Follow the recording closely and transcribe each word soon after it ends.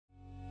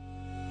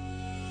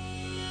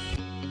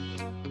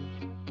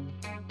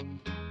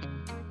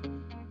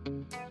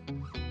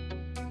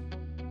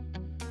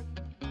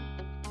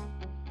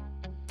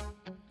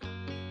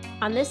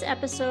On this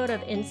episode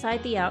of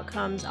Inside the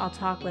Outcomes, I'll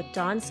talk with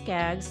Dawn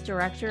Skaggs,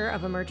 Director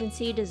of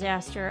Emergency,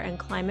 Disaster, and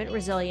Climate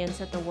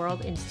Resilience at the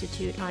World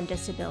Institute on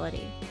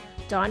Disability.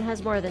 Dawn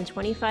has more than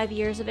 25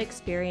 years of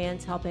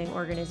experience helping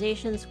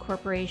organizations,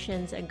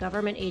 corporations, and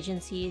government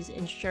agencies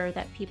ensure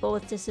that people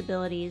with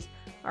disabilities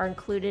are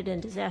included in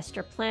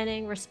disaster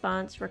planning,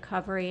 response,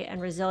 recovery, and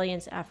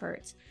resilience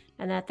efforts,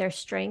 and that their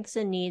strengths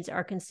and needs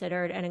are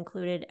considered and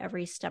included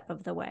every step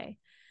of the way.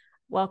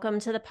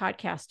 Welcome to the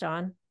podcast,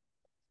 Dawn.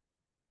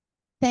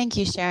 Thank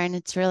you, Sharon.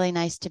 It's really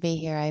nice to be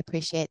here. I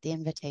appreciate the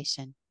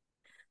invitation.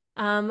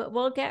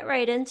 We'll get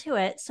right into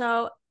it.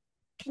 So,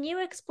 can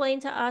you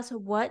explain to us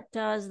what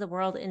does the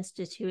World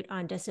Institute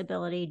on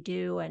Disability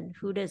do and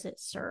who does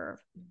it serve?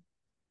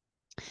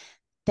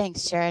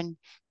 Thanks, Sharon.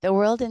 The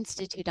World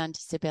Institute on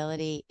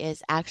Disability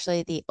is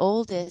actually the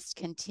oldest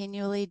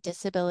continually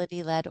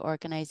disability-led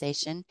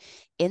organization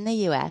in the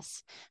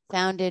U.S.,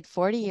 founded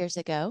 40 years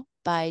ago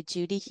by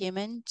Judy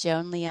Heumann,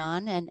 Joan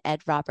Leon, and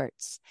Ed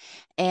Roberts.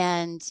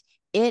 And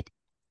it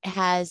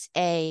has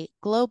a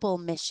global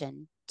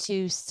mission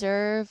to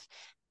serve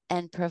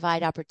and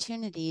provide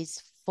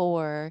opportunities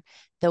for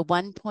the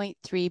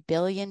 1.3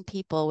 billion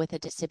people with a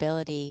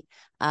disability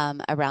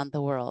around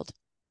the world.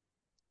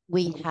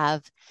 We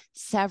have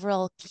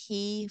several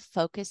key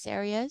focus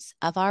areas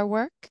of our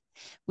work.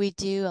 We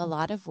do a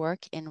lot of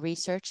work in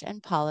research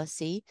and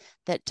policy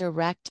that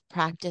direct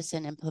practice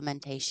and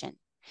implementation.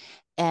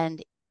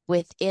 And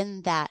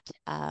within that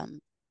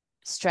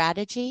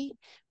strategy,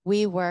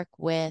 we work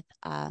with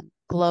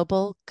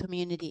global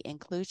community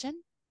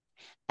inclusion,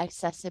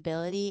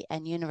 accessibility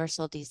and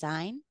universal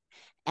design,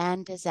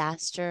 and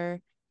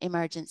disaster,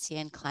 emergency,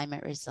 and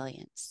climate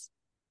resilience.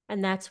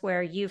 And that's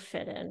where you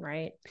fit in,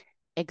 right?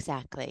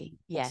 Exactly.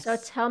 So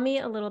Yes. tell me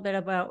a little bit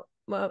about,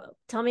 well,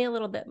 tell me a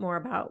little bit more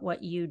about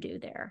what you do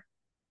there.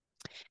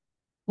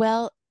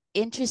 Well,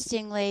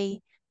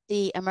 interestingly,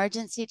 the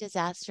emergency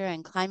disaster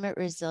and climate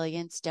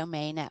resilience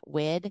domain at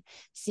WID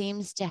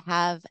seems to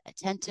have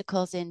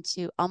tentacles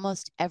into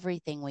almost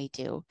everything we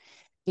do,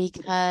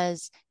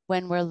 because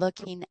when we're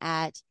looking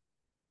at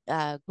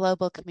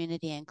global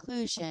community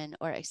inclusion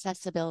or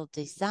accessible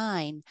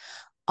design,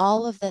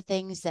 all of the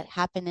things that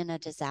happen in a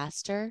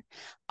disaster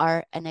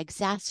are an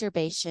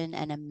exacerbation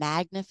and a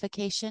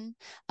magnification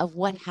of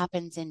what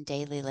happens in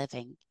daily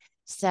living.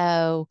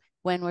 So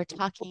when we're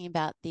talking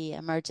about the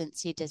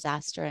emergency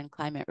disaster and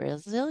climate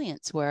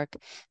resilience work,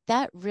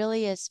 that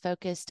really is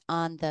focused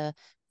on the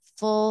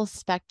full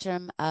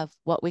spectrum of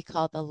what we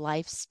call the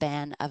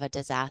lifespan of a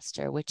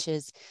disaster, which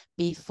is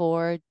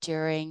before,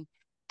 during,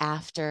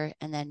 after,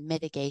 and then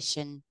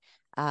mitigation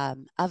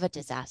of a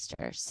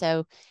disaster.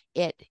 So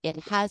it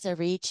has a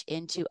reach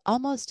into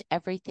almost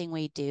everything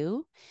we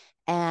do.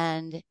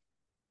 And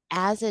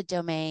as a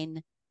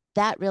domain,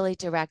 that really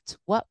directs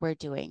what we're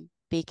doing,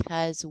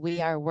 because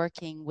we are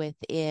working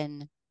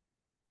within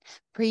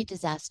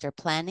pre-disaster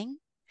planning,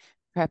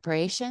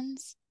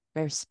 preparations,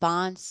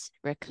 response,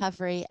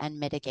 recovery, and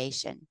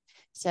mitigation.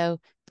 So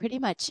pretty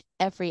much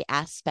every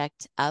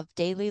aspect of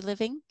daily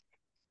living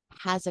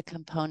has a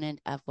component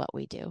of what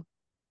we do.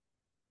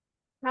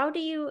 How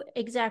do you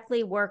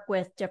exactly work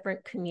with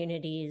different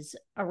communities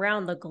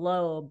around the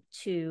globe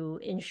to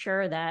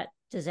ensure that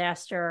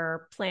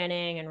disaster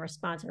planning and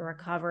response and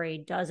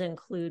recovery does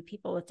include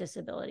people with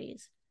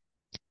disabilities?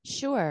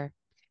 Sure.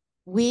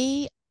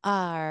 We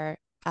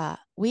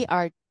we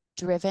are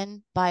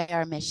driven by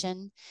our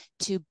mission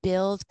to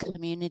build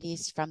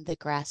communities from the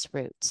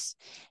grassroots.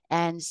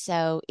 And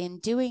so in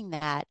doing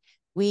that,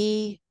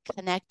 we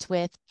connect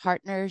with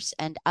partners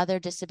and other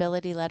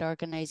disability-led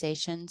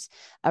organizations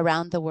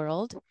around the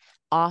world.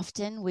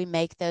 Often we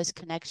make those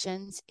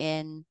connections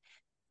in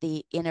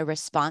a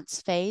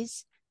response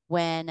phase,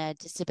 when a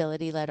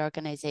disability-led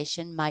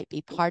organization might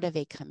be part of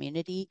a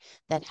community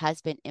that has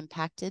been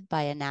impacted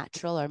by a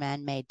natural or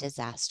man-made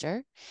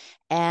disaster,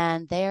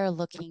 and they're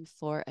looking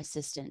for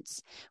assistance.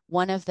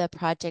 One of the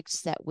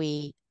programs, that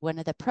we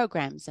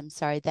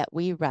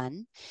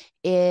run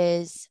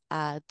is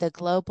the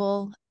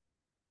Global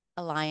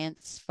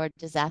Alliance for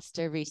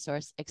Disaster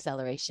Resource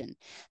Acceleration.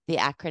 The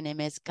acronym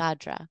is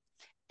GADRA.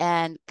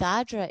 And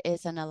GADRA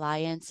is an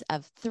alliance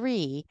of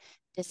 3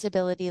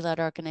 disability-led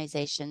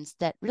organizations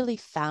that really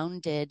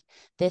founded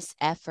this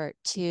effort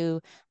to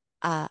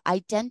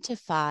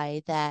identify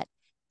that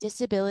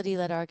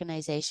disability-led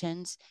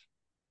organizations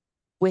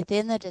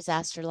within the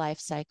disaster life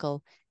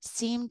cycle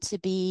seem to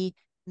be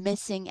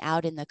missing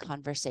out in the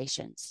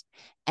conversations.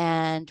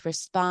 And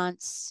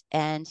response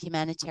and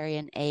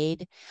humanitarian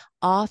aid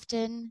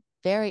often,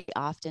 very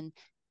often,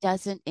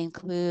 doesn't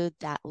include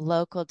that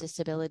local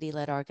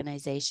disability-led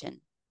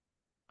organization.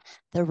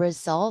 The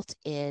result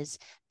is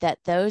that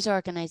those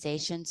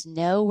organizations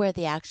know where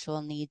the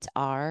actual needs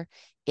are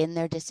in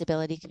their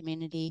disability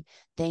community.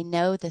 They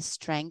know the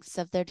strengths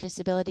of their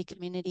disability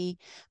community,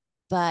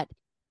 but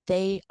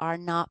they are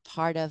not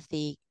part of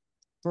the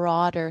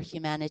broader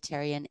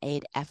humanitarian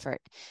aid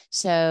effort.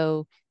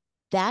 So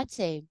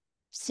that's a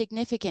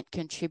significant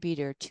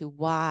contributor to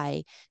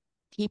why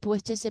people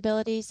with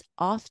disabilities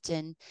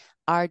often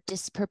are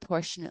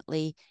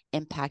disproportionately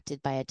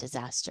impacted by a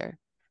disaster.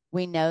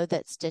 We know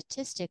that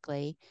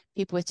statistically,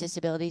 people with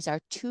disabilities are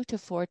 2 to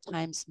 4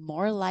 times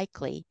more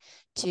likely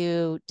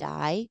to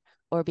die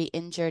or be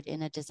injured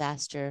in a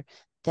disaster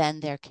than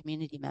their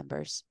community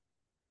members.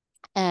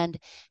 And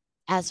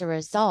as a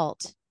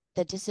result,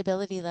 the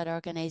disability-led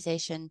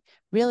organization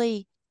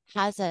really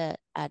has an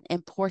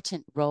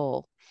important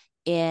role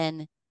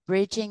in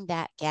bridging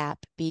that gap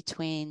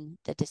between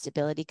the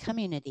disability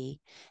community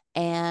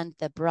and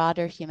the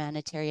broader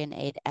humanitarian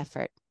aid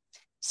effort.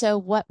 So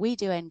what we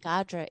do in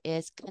GADRA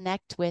is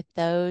connect with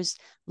those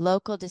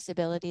local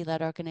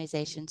disability-led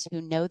organizations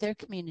who know their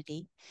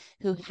community,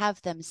 who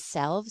have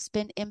themselves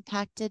been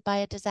impacted by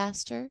a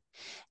disaster,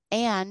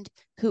 and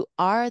who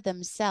are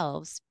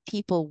themselves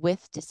people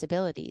with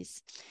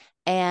disabilities,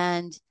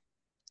 and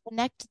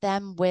connect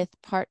them with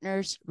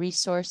partners,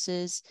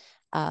 resources,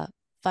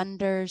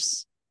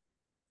 funders,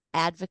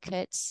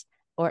 advocates,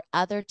 or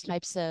other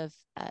types of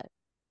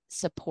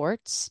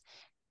supports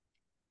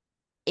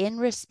in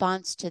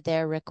response to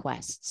their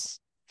requests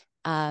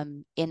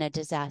in a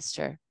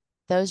disaster.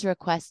 Those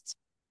requests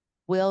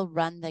will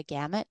run the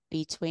gamut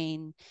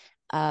between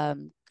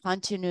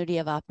continuity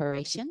of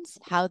operations,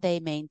 how they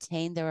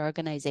maintain their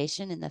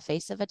organization in the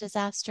face of a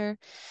disaster,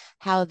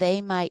 how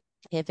they might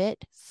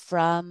pivot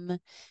from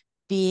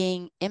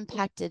being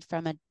impacted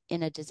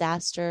in a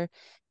disaster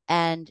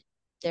and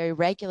their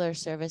regular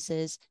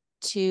services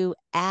to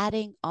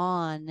adding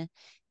on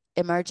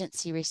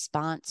emergency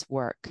response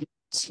work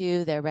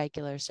to their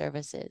regular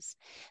services.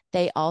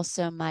 They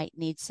also might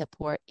need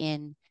support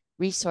in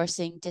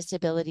resourcing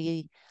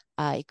disability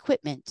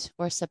equipment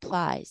or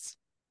supplies,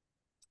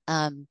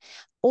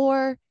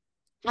 or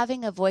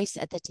having a voice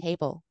at the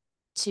table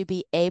to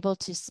be able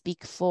to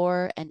speak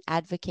for and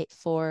advocate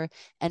for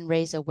and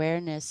raise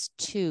awareness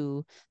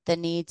to the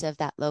needs of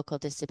that local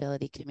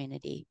disability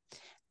community.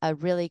 A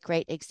really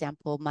great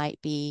example might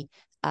be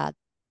a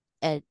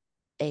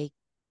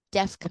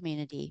deaf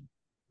community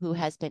who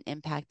has been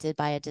impacted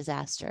by a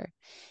disaster.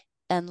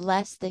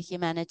 Unless the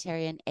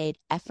humanitarian aid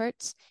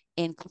efforts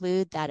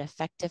include that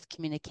effective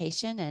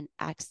communication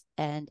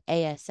and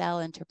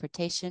ASL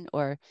interpretation,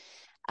 or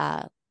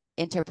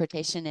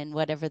interpretation in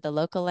whatever the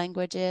local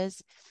language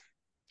is,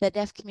 the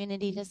deaf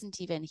community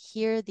doesn't even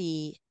hear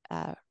the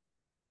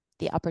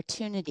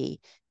opportunity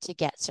to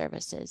get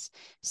services.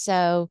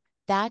 So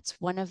that's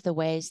one of the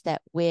ways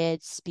that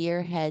WID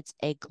spearheads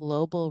a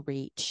global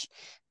reach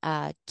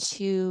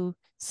to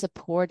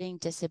supporting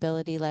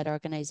disability-led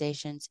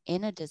organizations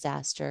in a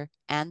disaster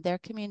and their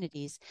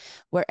communities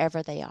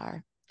wherever they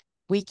are.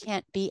 We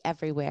can't be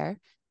everywhere,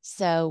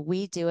 so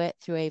we do it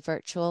through a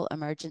virtual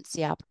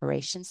emergency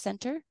operations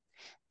center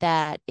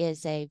that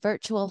is a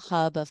virtual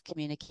hub of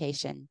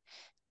communication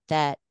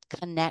that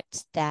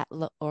connects that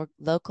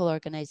local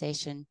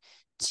organization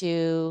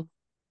to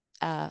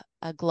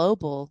a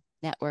global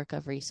network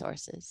of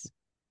resources.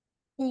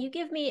 Can you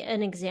give me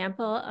an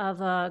example of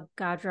a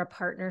GADRA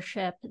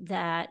partnership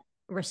that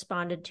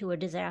responded to a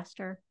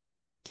disaster?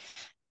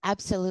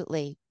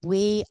 Absolutely.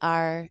 We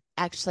are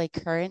actually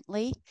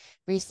currently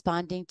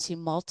responding to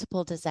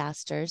multiple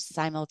disasters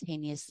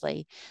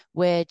simultaneously,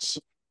 which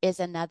is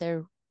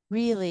another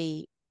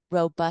really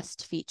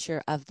robust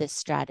feature of this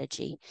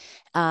strategy.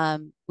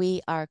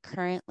 We are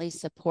currently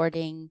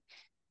supporting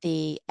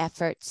the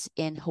efforts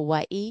in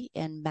Hawaii,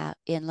 in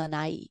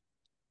Lanai,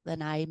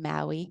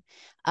 Maui,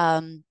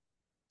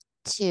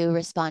 to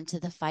respond to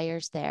the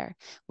fires there,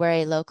 where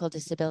a local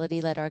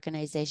disability-led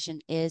organization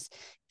is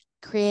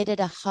created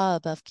a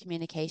hub of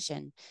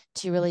communication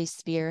to really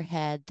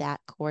spearhead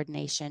that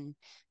coordination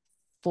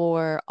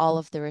for all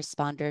of the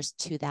responders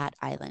to that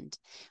island.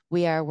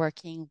 We are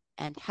working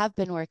and have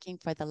been working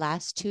for the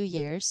last 2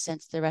 years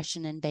since the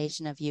Russian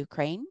invasion of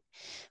Ukraine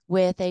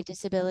with a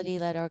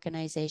disability-led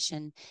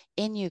organization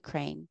in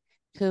Ukraine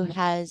who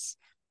has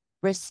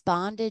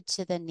responded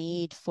to the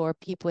need for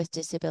people with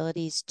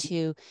disabilities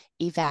to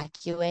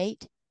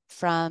evacuate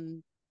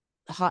from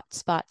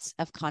hotspots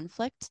of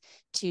conflict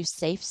to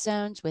safe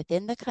zones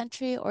within the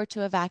country, or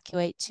to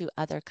evacuate to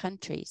other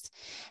countries.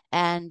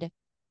 And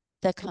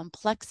the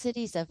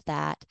complexities of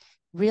that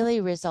really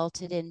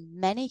resulted in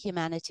many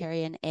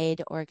humanitarian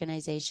aid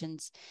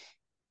organizations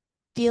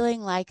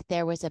feeling like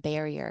there was a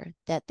barrier,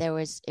 that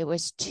it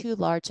was too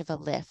large of a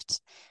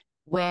lift,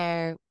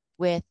 where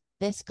with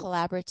this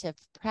collaborative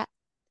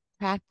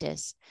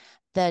practice,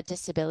 the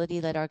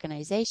disability-led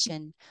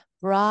organization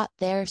brought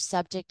their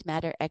subject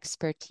matter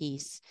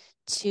expertise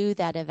to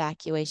that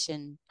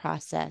evacuation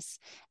process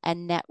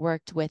and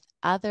networked with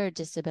other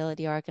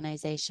disability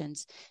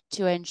organizations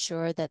to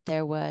ensure that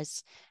there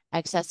was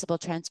accessible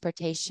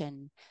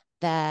transportation,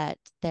 that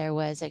there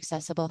was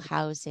accessible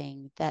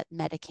housing, that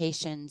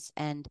medications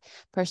and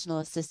personal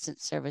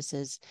assistance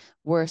services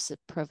were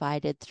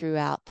provided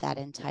throughout that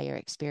entire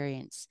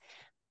experience.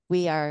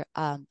 We are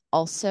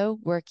also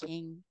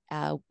working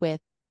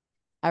with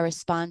a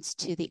response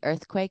to the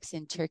earthquakes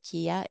in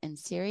Turkey and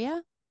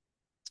Syria,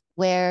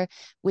 where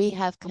we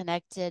have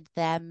connected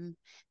them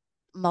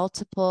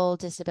multiple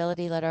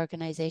disability-led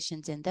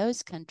organizations in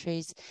those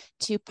countries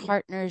to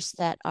partners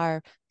that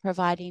are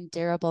providing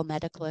durable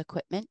medical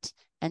equipment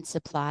and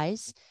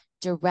supplies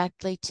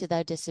directly to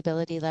the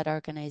disability-led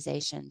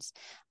organizations.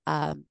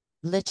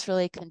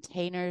 Literally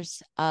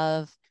containers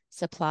of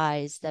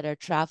supplies that are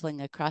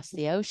traveling across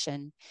the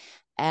ocean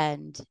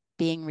and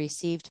being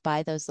received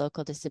by those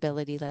local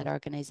disability-led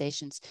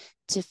organizations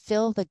to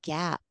fill the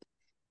gap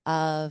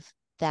of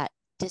that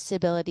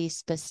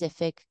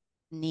disability-specific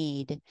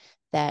need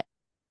that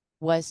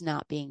was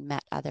not being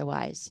met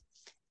otherwise.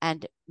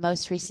 And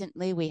most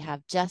recently, we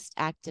have just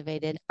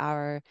activated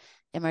our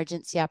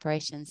Emergency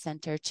Operations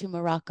Center to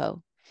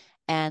Morocco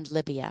and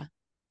Libya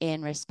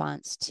in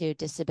response to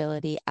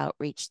disability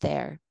outreach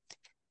there.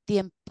 The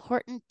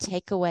important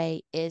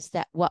takeaway is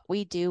that what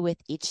we do with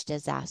each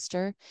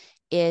disaster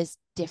is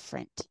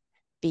different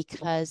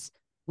because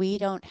we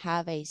don't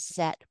have a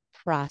set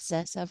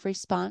process of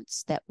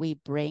response that we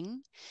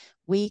bring.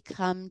 We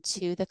come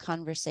to the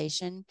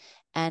conversation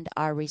and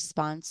are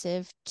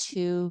responsive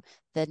to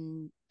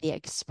the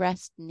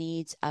expressed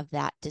needs of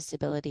that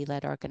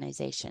disability-led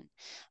organization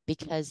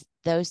because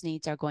those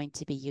needs are going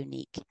to be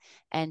unique.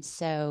 And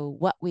so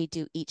what we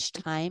do each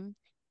time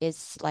is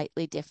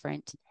slightly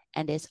different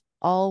and is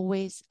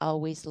always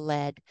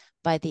led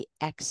by the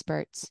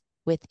experts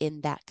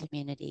within that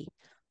community.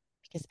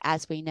 Because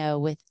as we know,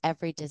 with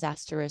every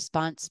disaster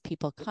response,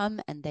 people come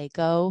and they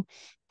go,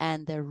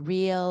 and the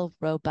real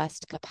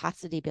robust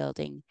capacity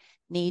building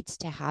needs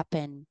to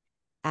happen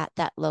at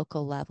that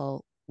local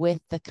level with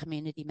the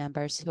community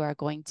members who are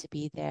going to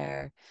be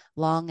there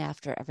long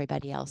after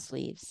everybody else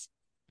leaves.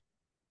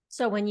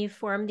 So when you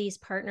form these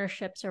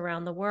partnerships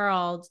around the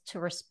world to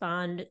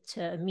respond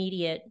to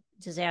immediate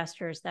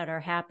disasters that are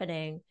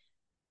happening,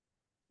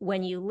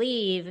 when you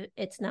leave,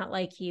 it's not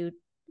like you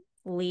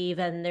leave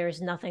and there's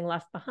nothing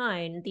left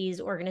behind.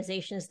 These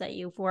organizations that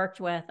you've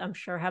worked with, I'm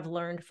sure, have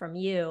learned from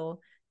you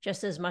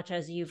just as much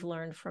as you've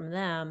learned from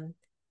them.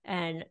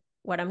 And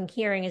what I'm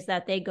hearing is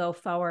that they go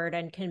forward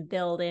and can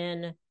build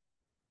in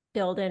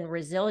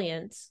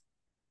resilience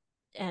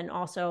and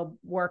also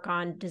work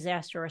on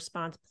disaster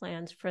response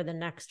plans for the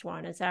next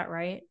one. Is that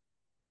right?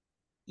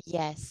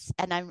 Yes,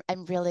 and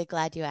I'm really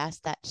glad you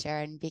asked that,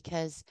 Sharon,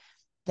 because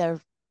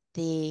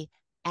the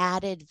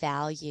added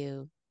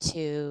value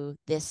to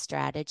this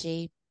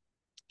strategy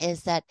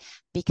is that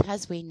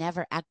because we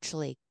never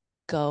actually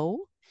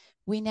go,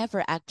 we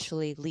never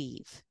actually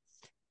leave.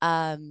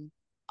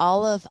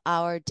 All of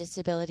our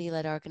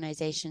disability-led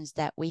organizations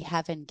that we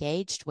have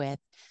engaged with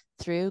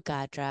through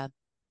GADRA,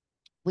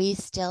 we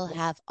still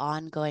have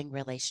ongoing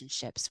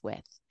relationships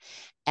with.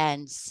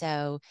 And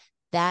so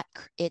that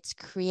it's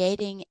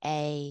creating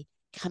a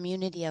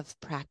community of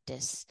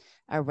practice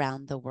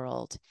around the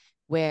world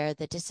where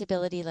the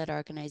disability-led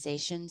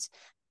organizations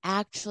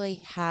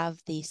actually have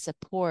the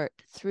support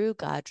through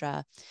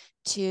GADRA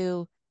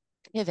to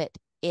pivot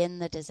in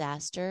the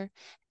disaster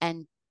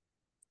and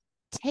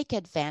take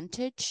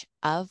advantage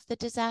of the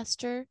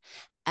disaster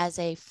as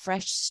a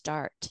fresh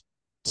start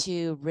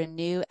to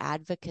renew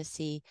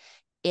advocacy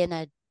in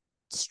a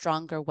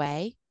stronger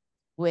way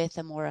with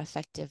a more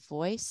effective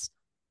voice,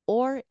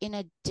 or in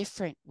a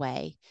different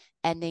way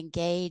and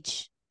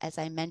engage. As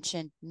I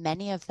mentioned,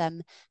 many of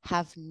them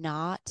have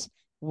not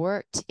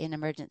worked in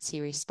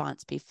emergency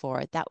response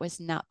before. That was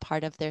not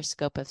part of their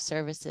scope of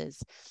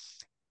services.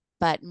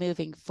 But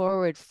moving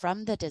forward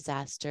from the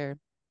disaster,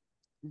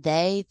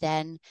 they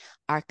then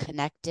are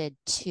connected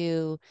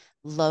to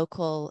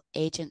local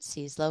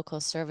agencies, local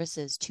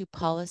services, to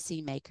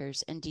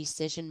policymakers and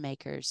decision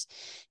makers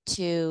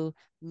to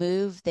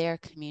move their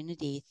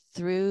community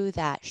through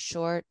that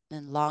short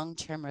and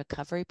long-term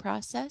recovery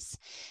process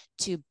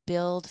to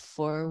build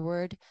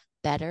forward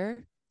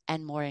better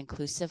and more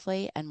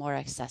inclusively and more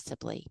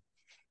accessibly.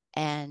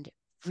 And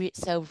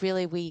so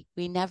really we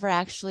never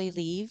actually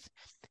leave.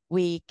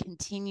 We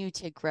continue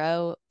to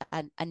grow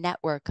a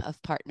network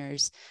of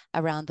partners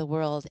around the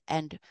world.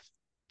 And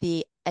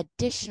the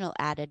additional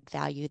added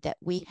value that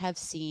we have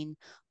seen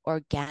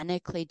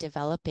organically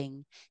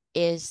developing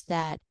is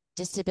that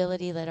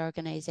disability-led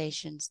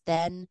organizations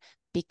then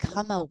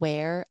become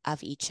aware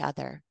of each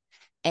other.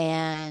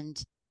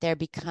 And there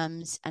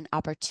becomes an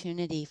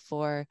opportunity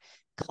for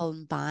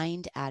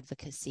combined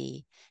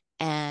advocacy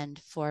and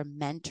for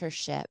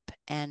mentorship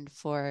and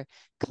for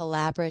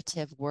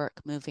collaborative work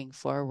moving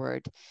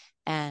forward,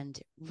 and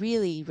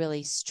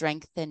really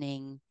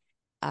strengthening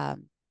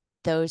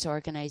those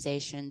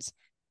organizations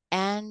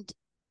and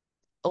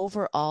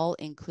overall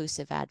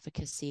inclusive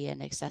advocacy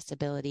and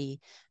accessibility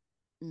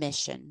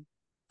mission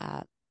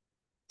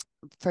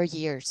for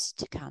years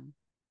to come.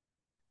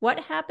 What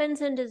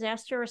happens in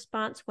disaster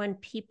response when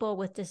people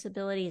with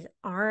disabilities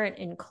aren't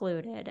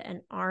included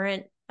and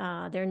aren't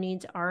their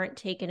needs aren't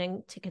taken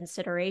into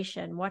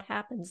consideration? What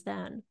happens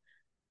then?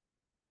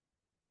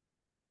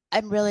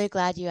 I'm really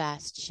glad you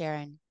asked,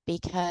 Sharon,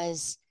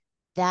 because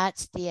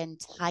that's the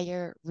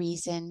entire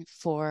reason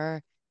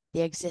for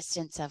the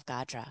existence of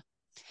GADRA.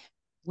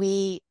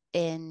 We,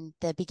 in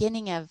the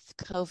beginning of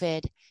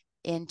COVID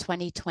in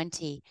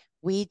 2020,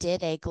 we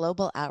did a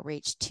global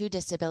outreach to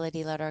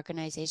disability-led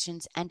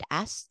organizations and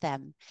asked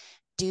them,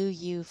 do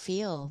you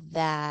feel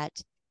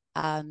that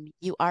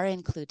you are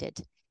included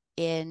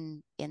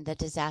in the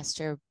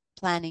disaster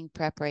planning,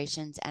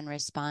 preparations, and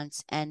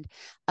response? And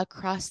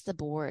across the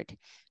board,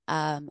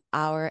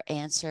 our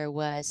answer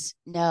was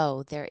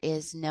no, there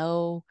is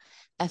no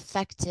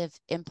effective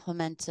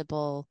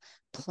implementable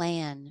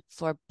plan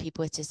for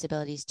people with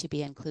disabilities to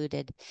be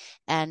included.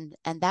 And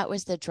that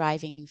was the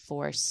driving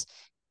force.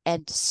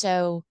 And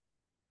so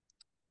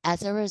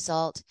as a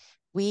result,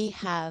 we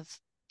have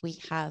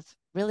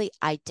really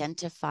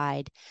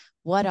identified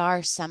what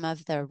are some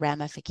of the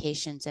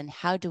ramifications and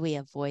how do we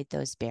avoid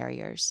those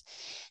barriers.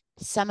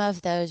 Some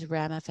of those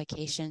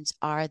ramifications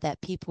are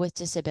that people with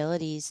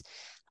disabilities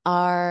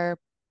are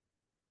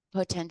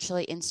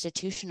potentially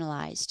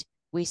institutionalized.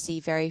 We see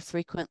very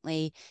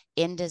frequently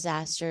in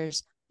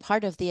disasters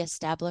part of the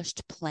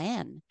established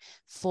plan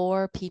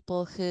for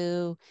people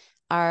who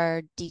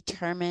are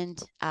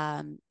determined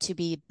to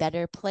be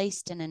better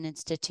placed in an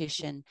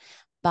institution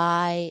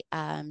by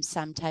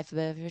some type of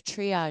a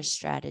triage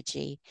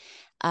strategy.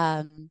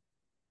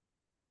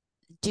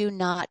 Do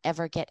not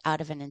ever get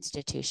out of an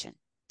institution.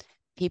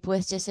 People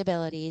with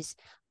disabilities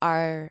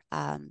are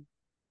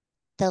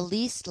the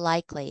least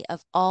likely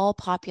of all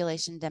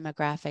population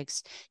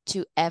demographics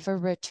to ever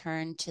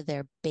return to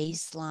their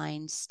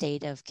baseline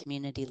state of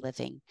community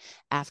living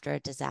after a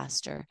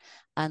disaster,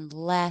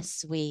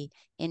 unless we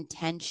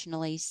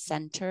intentionally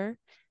center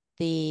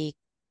the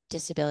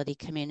disability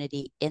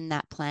community in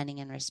that planning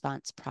and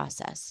response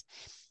process.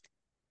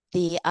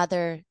 The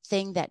other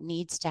thing that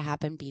needs to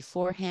happen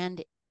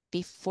beforehand,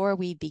 before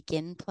we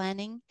begin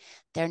planning,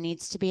 there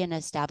needs to be an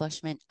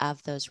establishment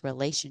of those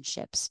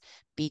relationships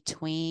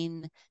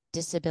between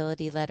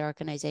disability-led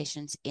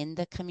organizations in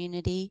the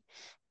community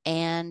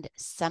and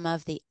some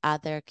of the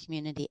other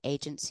community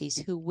agencies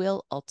who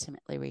will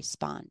ultimately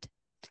respond.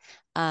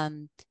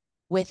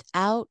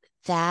 Without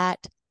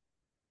that,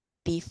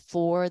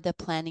 before the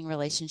planning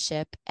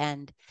relationship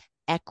and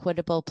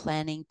equitable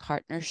planning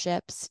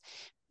partnerships,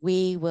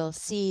 we will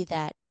see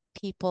that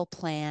people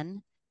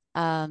plan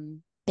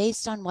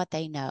based on what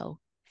they know.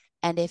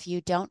 And if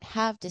you don't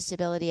have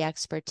disability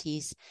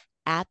expertise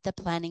at the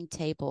planning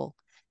table,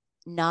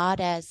 not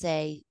as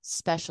a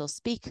special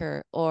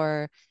speaker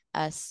or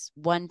a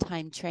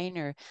one-time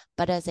trainer,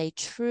 but as a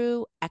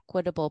true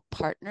equitable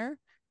partner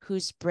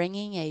who's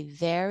bringing a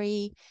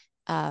very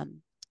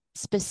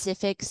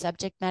specific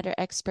subject matter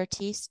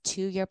expertise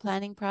to your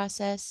planning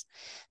process,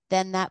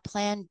 then that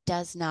plan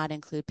does not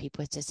include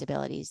people with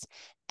disabilities.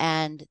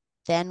 And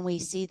then we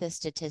see the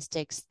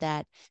statistics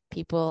that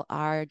people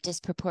are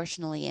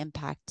disproportionately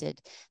impacted,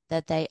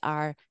 that they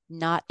are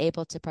not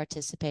able to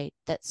participate,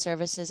 that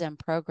services and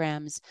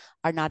programs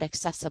are not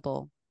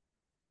accessible,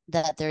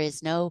 that there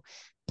is no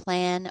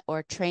plan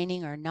or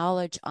training or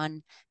knowledge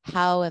on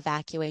how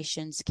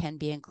evacuations can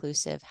be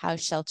inclusive, how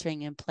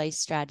sheltering in place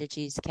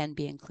strategies can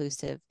be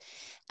inclusive.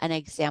 An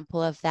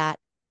example of that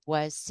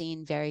was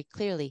seen very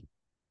clearly.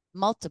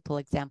 Multiple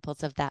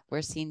examples of that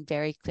were seen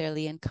very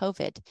clearly in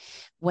COVID,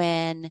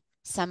 when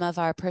some of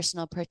our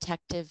personal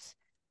protective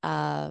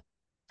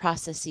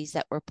processes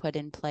that were put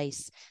in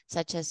place,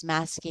 such as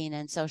masking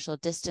and social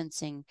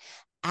distancing,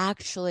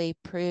 actually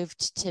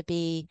proved to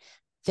be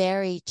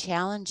very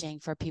challenging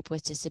for people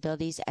with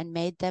disabilities and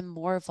made them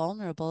more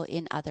vulnerable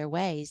in other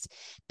ways.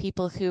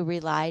 People who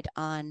relied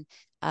on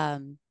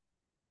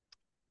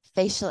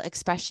facial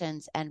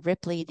expressions and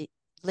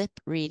lip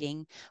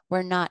reading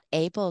were not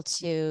able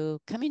to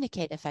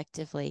communicate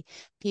effectively.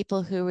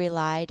 People who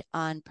relied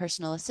on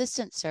personal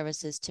assistance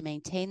services to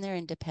maintain their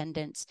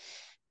independence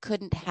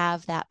couldn't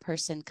have that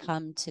person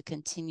come to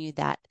continue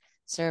that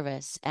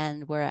service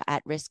and were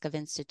at risk of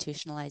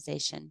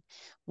institutionalization.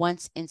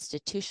 Once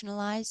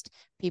institutionalized,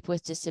 people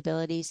with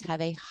disabilities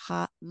have a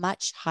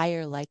much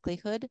higher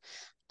likelihood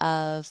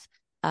of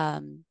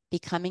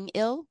becoming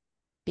ill,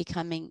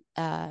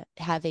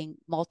 having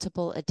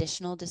multiple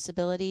additional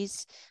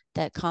disabilities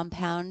that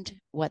compound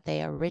what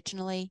they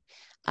originally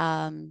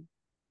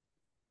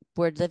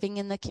were living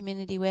in the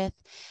community with,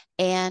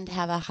 and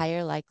have a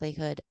higher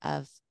likelihood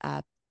of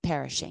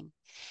perishing.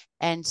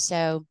 And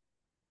so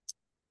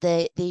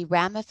the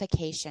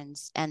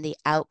ramifications and the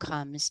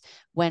outcomes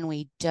when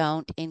we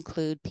don't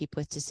include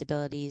people with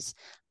disabilities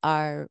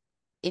are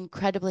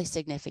incredibly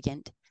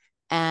significant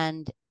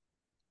and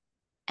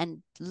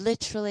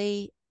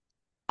literally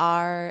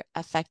are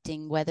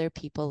affecting whether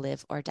people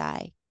live or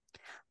die.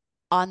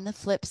 On the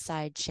flip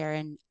side,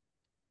 Sharon,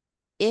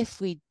 if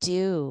we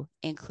do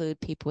include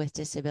people with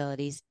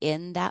disabilities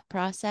in that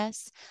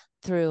process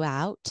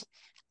throughout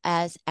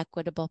as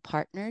equitable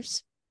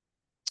partners,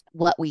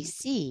 what we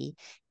see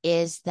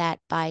is that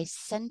by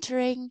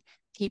centering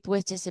people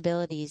with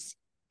disabilities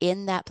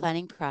in that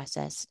planning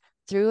process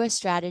through a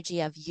strategy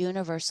of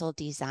universal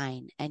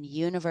design and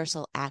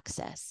universal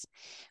access,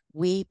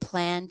 we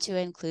plan to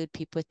include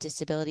people with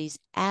disabilities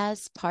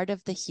as part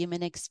of the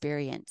human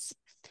experience.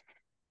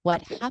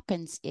 What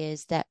happens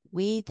is that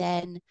we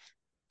then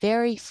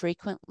very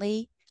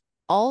frequently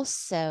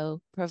also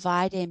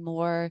provide a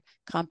more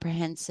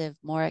comprehensive,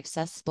 more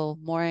accessible,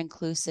 more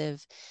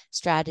inclusive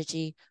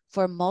strategy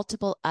for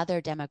multiple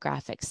other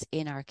demographics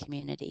in our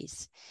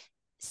communities.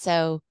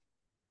 So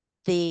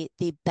the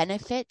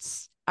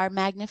benefits are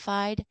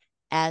magnified,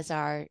 as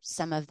are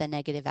some of the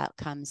negative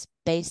outcomes,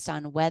 based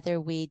on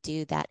whether we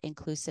do that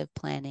inclusive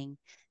planning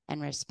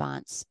and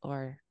response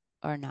or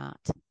not.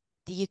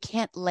 You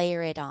can't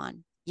layer it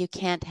on. You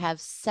can't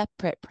have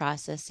separate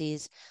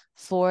processes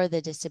for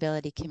the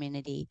disability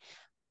community.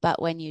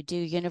 But when you do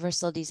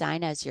universal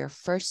design as your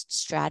first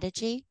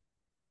strategy,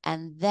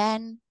 and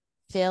then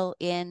fill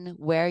in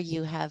where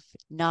you have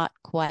not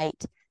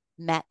quite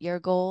met your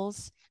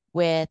goals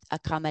with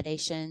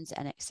accommodations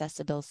and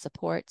accessible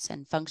supports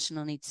and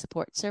functional needs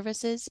support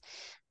services,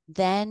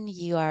 then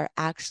you are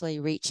actually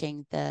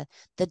reaching the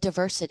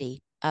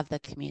diversity of the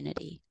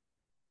community.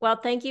 Well,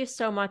 thank you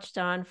so much,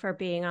 Dawn, for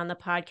being on the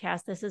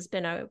podcast. This has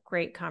been a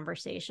great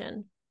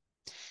conversation.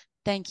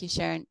 Thank you,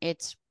 Sharon.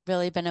 It's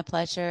really been a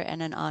pleasure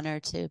and an honor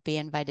to be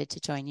invited to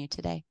join you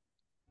today.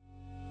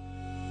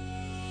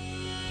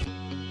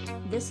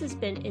 This has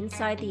been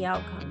Inside the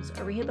Outcomes,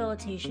 a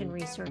rehabilitation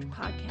research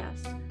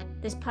podcast.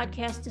 This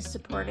podcast is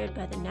supported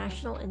by the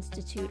National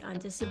Institute on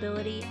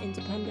Disability,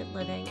 Independent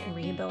Living, and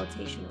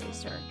Rehabilitation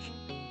Research.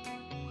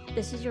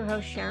 This is your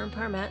host, Sharon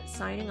Parmet,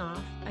 signing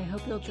off. I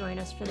hope you'll join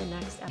us for the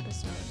next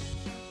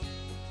episode.